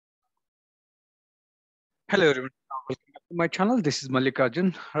Hello everyone, welcome back to my channel. This is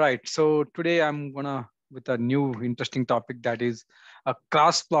Mallikarjun. Right, so today I'm gonna with a new interesting topic that is a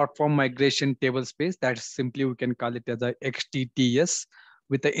cross-platform migration table space. That is simply we can call it as a XTTS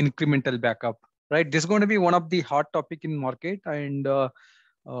with the incremental backup. Right, this is going to be one of the hot topic in market, and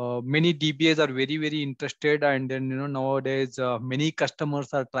many DBAs are very interested. And then nowadays many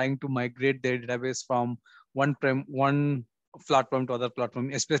customers are trying to migrate their database from one platform to other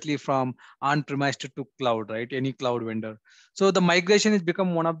platform, especially from on-premise to cloud, right? Any cloud vendor. So the migration has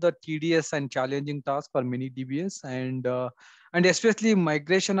become one of the tedious and challenging tasks for many DBAs, and especially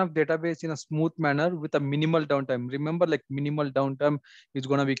migration of database in a smooth manner with a minimal downtime. Remember, like minimal downtime is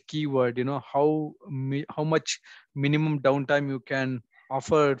going to be keyword. How much minimum downtime you can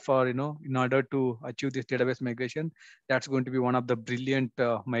offer for in order to achieve this database migration. That's going to be one of the brilliant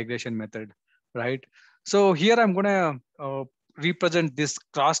migration method, right? So here I'm going to represent this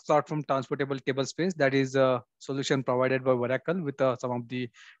cross-platform transportable table space. That is a solution provided by Oracle with some of the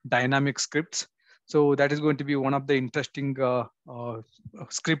dynamic scripts. So that is going to be one of the interesting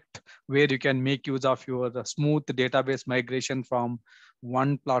script where you can make use of your smooth database migration from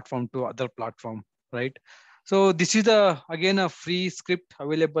one platform to other platform, right? So this is again a free script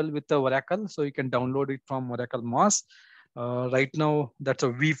available with the Oracle. So you can download it from Oracle MOS. Right now, that's a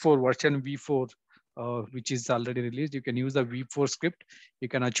V4 version V4 which is already released. You can use the V4 script. You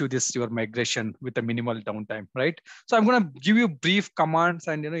can achieve this your migration with a minimal downtime, right? So I'm going to give you brief commands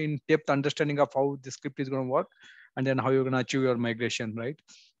and in-depth understanding of how the script is going to work, and then how you're going to achieve your migration, right?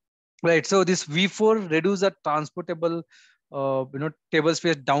 Right. So this V4 reduce the transportable table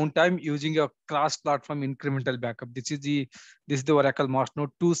space downtime using a cross-platform incremental backup. This is the Oracle MOS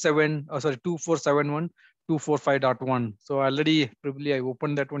node 2471.245.1. So already probably I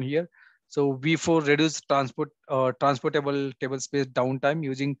opened that one here. So V4 reduce transportable table space downtime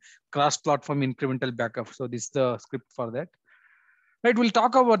using cross-platform incremental backup. So this is the script for that. Right. We'll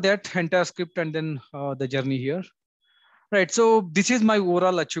talk about that entire script and then the journey here. Right. So this is my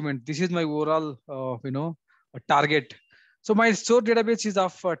overall achievement. This is my overall, target. So my source database is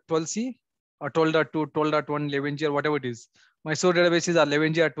of 12C or 12.2, 12.1, 11G or whatever it is. My source database is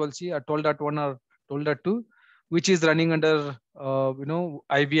 11G or 12C or 12.1 or 12.2, which is running under,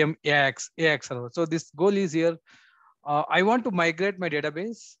 IBM AIX server. So this goal is here. I want to migrate my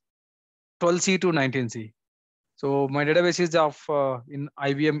database 12C to 19C. So my database is of in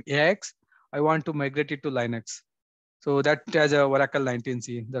IBM AIX. I want to migrate it to Linux. So that has a Oracle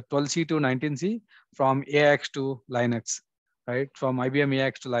 19C, the 12C to 19C from AIX to Linux, right? From IBM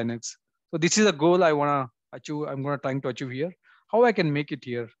AIX to Linux. So this is a goal I want to achieve. I'm going to trying to achieve here. How I can make it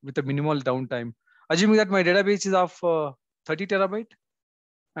here with a minimal downtime, assuming that my database is of 30 terabyte,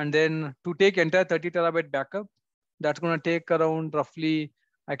 and then to take entire 30 terabyte backup, that's going to take around roughly,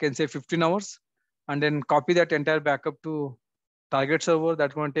 I can say 15 hours, and then copy that entire backup to target server.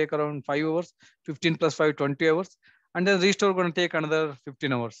 That's going to take around 5 hours, 15 plus 5, 20 hours. And then restore going to take another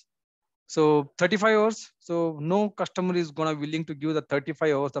 15 hours. So 35 hours. So no customer is going to willing to give the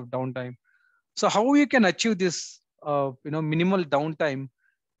 35 hours of downtime. So how you can achieve this, minimal downtime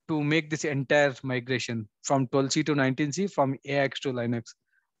to make this entire migration from 12C to 19C from AIX to Linux?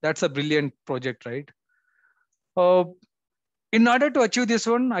 That's a brilliant project, right? In order to achieve this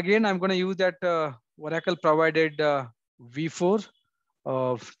one, again, I'm going to use that Oracle provided V4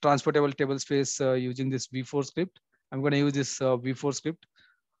 of transportable table space using this V4 script. I'm going to use this V4 script,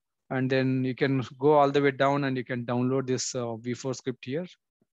 and then you can go all the way down and you can download this V4 script here.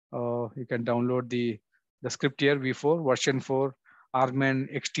 You can download the script here, V4 version 4 RMAN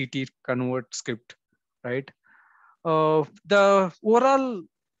XTT convert script, right? The overall,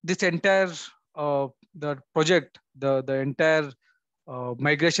 this entire the project, the entire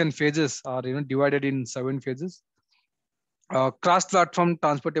migration phases are divided in 7 phases. Cross-platform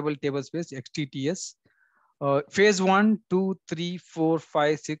transportable table space XTTS. Phase 1, 2, 3, 4,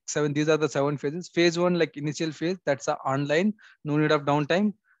 5, 6, 7. These are the 7 phases. Phase 1, like initial phase, that's a online, no need of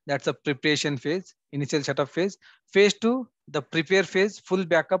downtime. That's a preparation phase, initial setup phase. Phase 2, the prepare phase, full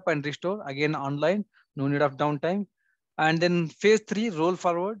backup and restore, again online, no need of downtime. And then phase 3, roll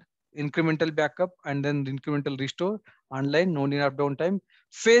forward, incremental backup, and then incremental restore, online, no need of downtime.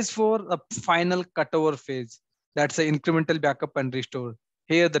 Phase 4, the final cutover phase. That's the incremental backup and restore.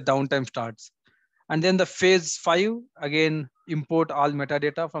 Here the downtime starts. And then the phase 5, again, import all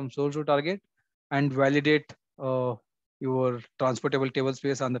metadata from source to target and validate your transportable table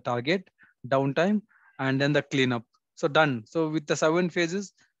space on the target, downtime, and then the cleanup. So done. So with the 7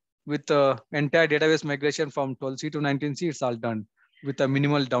 phases, with the entire database migration from 12C to 19C, it's all done with a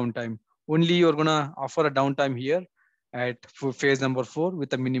minimal downtime. Only you're gonna offer a downtime here. at phase number 4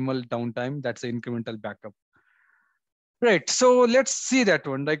 with a minimal downtime. That's the incremental backup. Right. So let's see that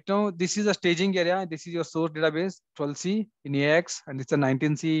one. Like now, this is a staging area. This is your source database 12C in AIX, and it's a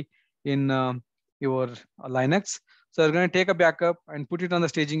 19C in your Linux. So you're going to take a backup and put it on the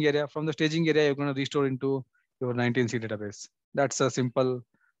staging area. From the staging area, you're going to restore into your 19C database. That's a simple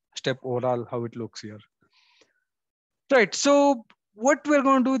step overall how it looks here. Right. So what we're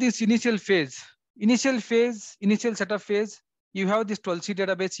going to do this initial setup phase, you have this 12C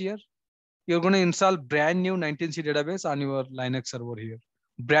database here. You're going to install brand new 19C database on your Linux server here.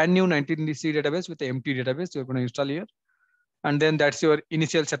 Brand new 19C database with the empty database you're going to install here. And then that's your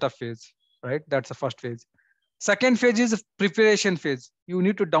initial setup phase, right? That's the first phase. Second phase is preparation phase. You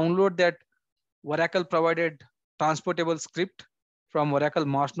need to download that Oracle provided transportable script from Oracle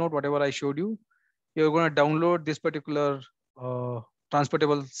Mass Node, whatever I showed you. You're going to download this particular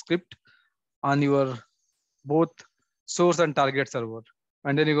transportable script on your both source and target server.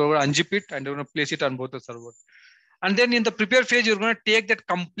 And then you're going to unzip it and you're going to place it on both the servers. And then in the prepare phase, you're going to take that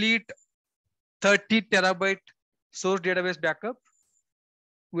complete 30 terabyte source database backup.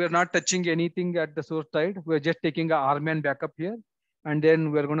 We are not touching anything at the source side. We're just taking a RMAN backup here. And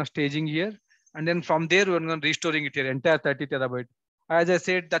then we're going to staging here. And then from there, we're going to restoring it here, entire 30 terabyte. As I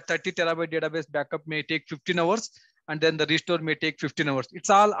said, that 30 terabyte database backup may take 15 hours. And then the restore may take 15 hours.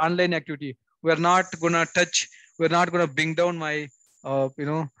 It's all online activity. We're not going to touch, we're not going to bring down my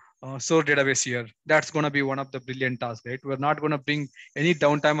source database here. That's going to be one of the brilliant tasks, right? We're not going to bring any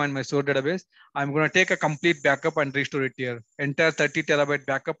downtime on my source database. I'm going to take a complete backup and restore it here. Entire 30 terabyte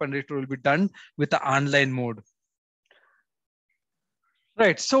backup and restore will be done with the online mode.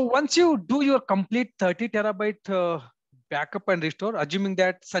 Right. So once you do your complete 30 terabyte backup and restore, assuming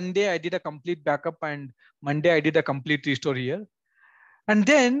that Sunday I did a complete backup and Monday I did a complete restore here. And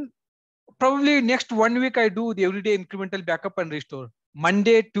then probably next 1 week, I do the everyday incremental backup and restore.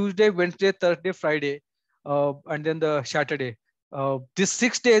 Monday, Tuesday, Wednesday, Thursday, Friday, and then the Saturday. These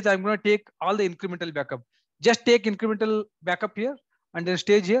 6 days, I'm going to take all the incremental backup. Just take incremental backup here, and then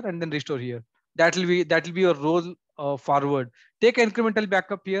stage here, and then restore here. That will be your role forward. Take incremental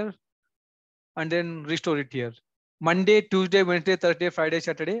backup here, and then restore it here. Monday, Tuesday, Wednesday, Thursday, Friday,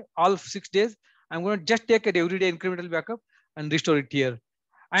 Saturday, all 6 days. I'm going to just take an everyday incremental backup and restore it here.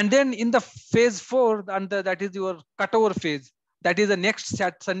 And then in the phase 4, and that is your cutover phase. That is the next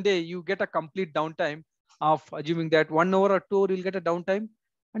Sunday, you get a complete downtime of assuming that 1 hour or 2 hour, you'll get a downtime.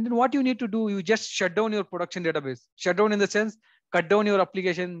 And then what you need to do, you just shut down your production database. Shut down in the sense, cut down your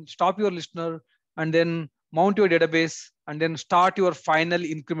application, stop your listener, and then mount your database, and then start your final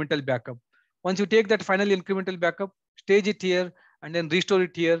incremental backup. Once you take that final incremental backup, stage it here, and then restore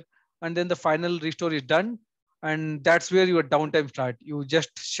it here, and then the final restore is done. And that's where your downtime start. You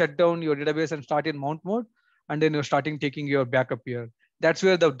just shut down your database and start in mount mode, and then you're starting taking your backup here. That's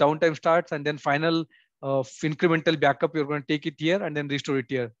where the downtime starts, and then final incremental backup, you're going to take it here and then restore it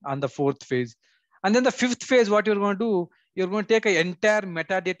here on the 4th phase. And then the 5th phase, what you're going to do, you're going to take an entire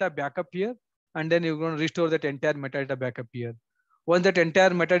metadata backup here, and then you're going to restore that entire metadata backup here. Once that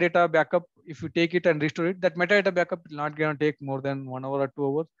entire metadata backup, if you take it and restore it, that metadata backup is not going to take more than 1 hour or 2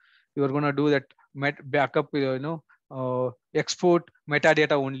 hours. You're going to do that backup, export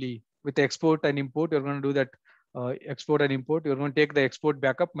metadata only. With export and import, you're going to do that export and import. You're going to take the export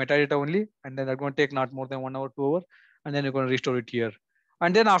backup metadata only, and then they're going to take not more than 1 hour, 2 hours, and then you're going to restore it here.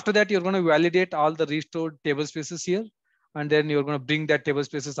 And then after that, you're going to validate all the restored tablespaces here, and then you're going to bring that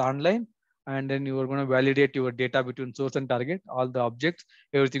tablespaces online, and then you are going to validate your data between source and target, all the objects,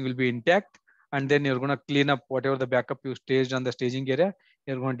 everything will be intact. And then you're going to clean up whatever the backup you staged on the staging area.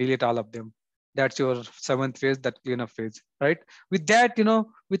 You're going to delete all of them. That's your 7th phase, that cleanup phase, right? With that,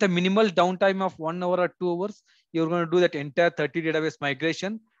 with a minimal downtime of 1 hour or 2 hours, you're going to do that entire 30 database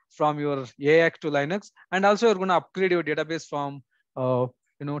migration from your AIX to Linux. And also you're going to upgrade your database from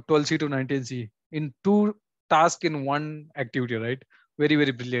 12C to 19C in 2 tasks in 1 activity, right? Very,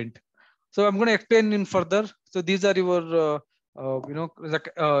 very brilliant. So I'm going to explain in further. So these are your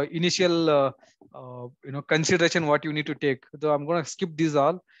initial consideration what you need to take. So I'm going to skip these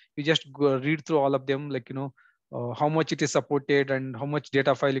all. You just go read through all of them, like how much it is supported and how much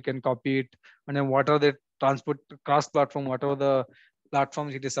data file you can copy it, and then what are the transport cross platform, what are the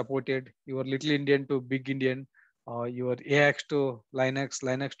platforms it is supported. Your little Indian to big Indian, your AIX to Linux,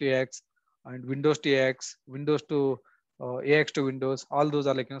 Linux to AIX, and Windows to AIX, Windows to AIX to Windows. All those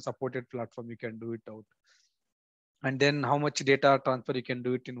are supported platform. You can do it out. And then how much data transfer you can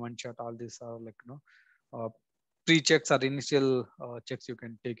do it in one shot. All these are pre-checks or initial checks. You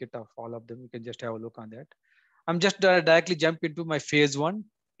can take it off all of them. You can just have a look on that. I'm just directly jump into my phase 1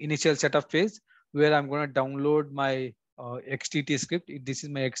 initial setup phase, where I'm going to download my XTT script. This is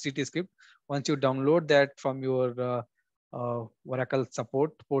my XTT script. Once you download that from your Oracle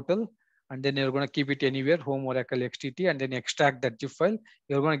support portal, and then you're going to keep it anywhere, home Oracle XTT, and then extract that zip file.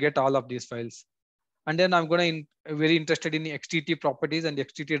 You're going to get all of these files. And then I'm going to very interested in the XTT properties and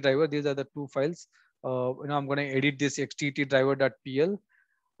XTT driver. These are the two files. I'm going to edit this XTT driver.pl,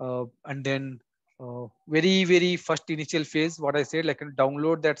 and then very first initial phase, what I said, like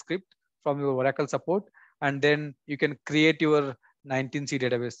download that script from your Oracle support, and then you can create your 19C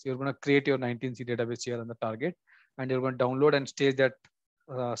database. You're going to create your 19C database here on the target, and you're going to download and stage that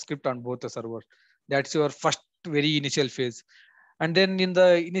script on both the servers. That's your first very initial phase. And then in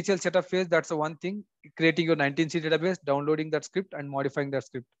the initial setup phase, that's the one thing, creating your 19C database, downloading that script and modifying that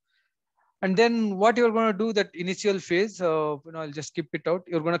script. And then what you're going to do, that initial phase, I'll just skip it out.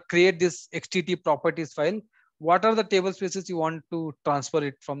 You're going to create this XTT properties file. What are the table spaces you want to transfer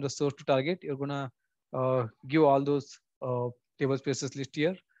it from the source to target? You're going to give all those table spaces list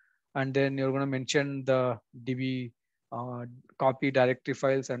here. And then you're going to mention the DB copy directory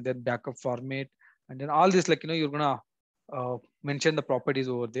files, and then backup format. And then all this, like, you're going to mention the properties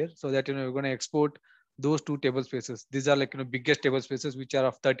over there, so that, you're going to export those two table spaces. These are like, biggest table spaces, which are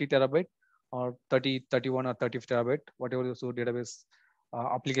of 30 terabyte or 30, 31 or 30 terabyte, whatever the source database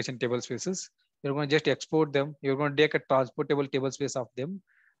application table spaces. You're going to just export them. You're going to take a transportable table space of them,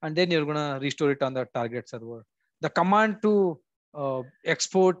 and then you're going to restore it on the target server. The command to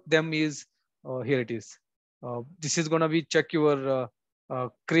export them is here it is. This is going to be check your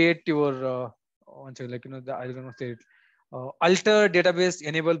create your one second, like, I'm going to say it. Alter database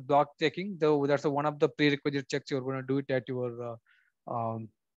enable block checking. Though that's one of the prerequisite checks you're going to do it at your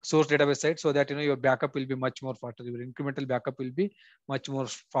source database side, so that your backup will be much more faster. Your incremental backup will be much more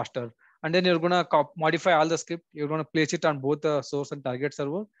faster. And then you're going to modify all the script. You're going to place it on both the source and target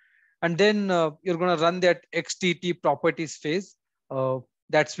server. And then you're going to run that XTT properties phase.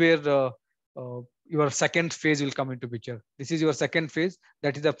 That's where your second phase will come into picture. This is your second phase.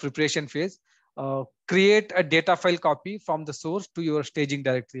 That is the preparation phase. Create a data file copy from the source to your staging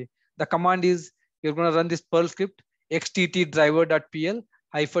directory. The command is, you're going to run this Perl script, XTT driver.pl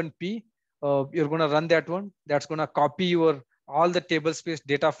 -p. You're going to run that one. That's going to copy your all the tablespace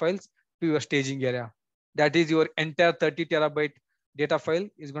data files to your staging area. That is your entire 30 terabyte data file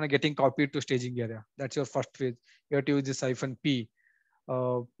is going to getting copied to staging area. That's your first phase. You have to use this -p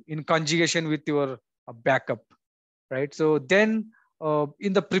in conjugation with your backup, right? So then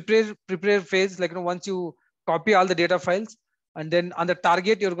in the prepare phase, like, once you copy all the data files, and then on the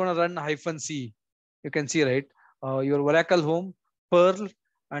target, you're going to run -c. You can see, right? Your Oracle home, Perl,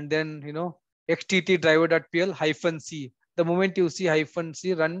 and then, XTT driver.pl -c. The moment you see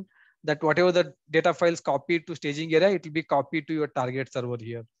 -c run, that whatever the data files copied to staging area, it will be copied to your target server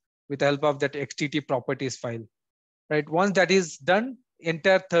here with the help of that XTT properties file, right? Once that is done,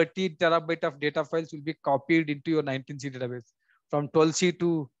 entire 30 terabyte of data files will be copied into your 19C database from 12C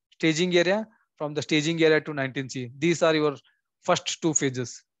to staging area, from the staging area to 19C. These are your first two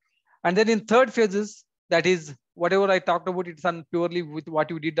phases. And then in third phases, that is whatever I talked about, it's on purely with what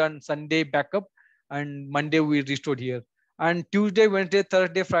you did on Sunday backup, and Monday we restored here. And Tuesday, Wednesday,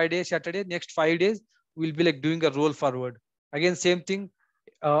 Thursday, Friday, Saturday, next 5 days, we'll be like doing a roll forward. Again, same thing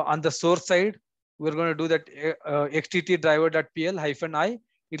on the source side. We're going to do that XTT driver.pl -i.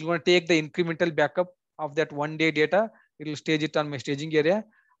 It's going to take the incremental backup of that 1 day data. It will stage it on my staging area.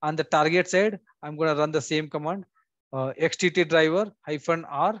 On the target side, I'm going to run the same command, XTT driver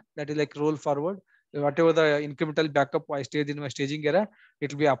 -r, that is like roll forward. Whatever the incremental backup I stage in my staging area, it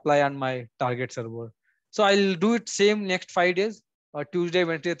will be apply on my target server. So I'll do it same next 5 days, Tuesday,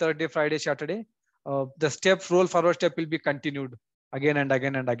 Wednesday, Thursday, Friday, Saturday. The step roll forward step will be continued again and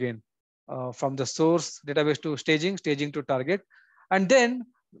again and again, from the source database to staging, staging to target. And then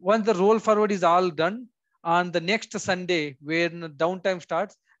once the roll forward is all done, on the next Sunday, when downtime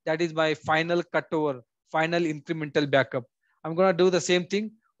starts, that is my final cutover, final incremental backup. I'm going to do the same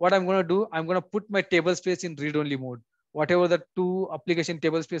thing. What I'm going to do, I'm going to put my table space in read-only mode. Whatever the two application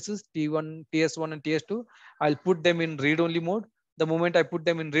table spaces, T1, TS1 and TS2, I'll put them in read-only mode. The moment I put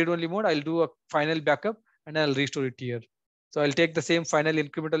them in read-only mode, I'll do a final backup and I'll restore it here. So I'll take the same final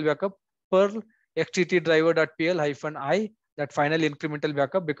incremental backup, Perl XTT driver.pl -i, that final incremental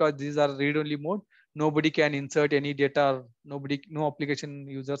backup, because these are read-only mode. Nobody can insert any data. No application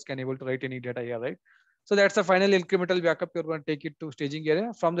users can able to write any data here, right? So that's the final incremental backup. You're going to take it to staging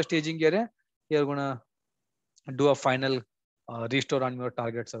area. From the staging area, you're going to do a final restore on your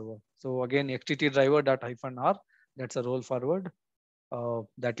target server. So again, XTT driver.-r, that's a roll forward.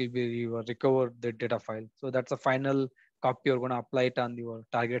 That will be recover the data file. So that's a final copy. You're going to apply it on your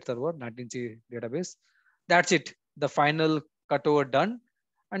target server, 19C database. That's it. the final cutover done.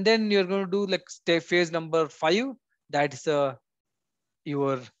 And then you're going to do like phase number 5. That's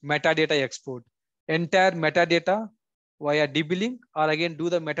your metadata export. Entire metadata via DB link, or again do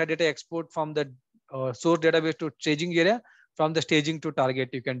the metadata export from the source database to staging area, from the staging to target.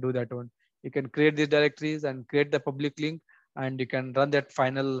 You can do that one. You can create these directories and create the public link, and you can run that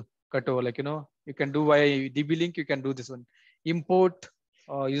final cutover. Like, you can do via DB link. You can do this one. Import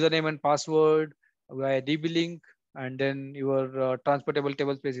username and password via DB link, and then your transportable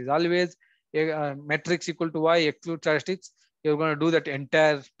tablespace is always metrics equal to y, exclude statistics. You're going to do that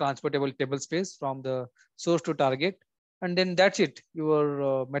entire transportable tablespace from the source to target, and then that's it.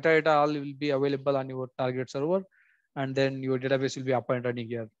 Your metadata all will be available on your target server, and then your database will be up and running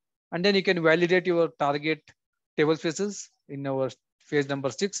here. And then you can validate your target tablespaces in our phase number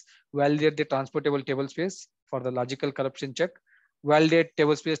 6. Validate the transportable tablespace for the logical corruption check. Validate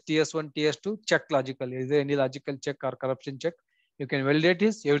tablespace TS1, TS2, check logical. Is there any logical check or corruption check? You can validate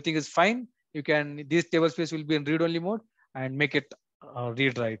this. Everything is fine. You can, this tablespace will be in read only mode, and make it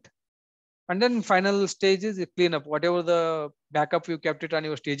read write. And then final stage is cleanup. Whatever the backup you kept it on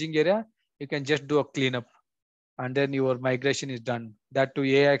your staging area, you can just do a cleanup, and then your migration is done. That to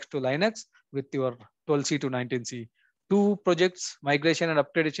AIX to Linux with your 12C to 19C. 2 projects, migration and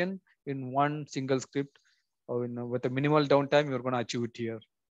upgradation in one single script, or with a minimal downtime, you're going to achieve it here,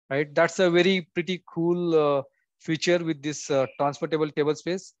 right? That's a very pretty cool feature with this transportable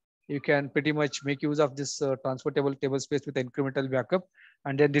tablespace. You can pretty much make use of this transportable tablespace with incremental backup.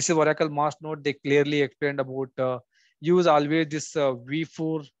 And then this is Oracle Mass Note. They clearly explained about use always this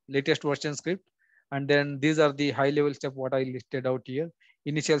v4 latest version script. And then these are the high level step what I listed out here.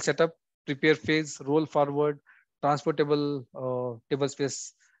 Initial setup, prepare phase, roll forward, transportable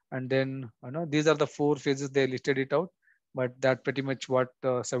tablespace. And then these are the 4 phases they listed it out. But that pretty much what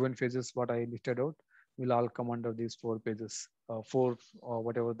 7 phases what I listed out will all come under these 4 pages, 4 or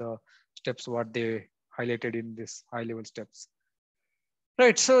whatever the steps what they highlighted in this high level steps.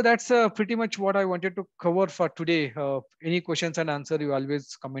 Right, so that's pretty much what I wanted to cover for today. Any questions and answer, you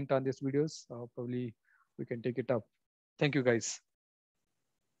always comment on these videos. Probably we can take it up. Thank you, guys.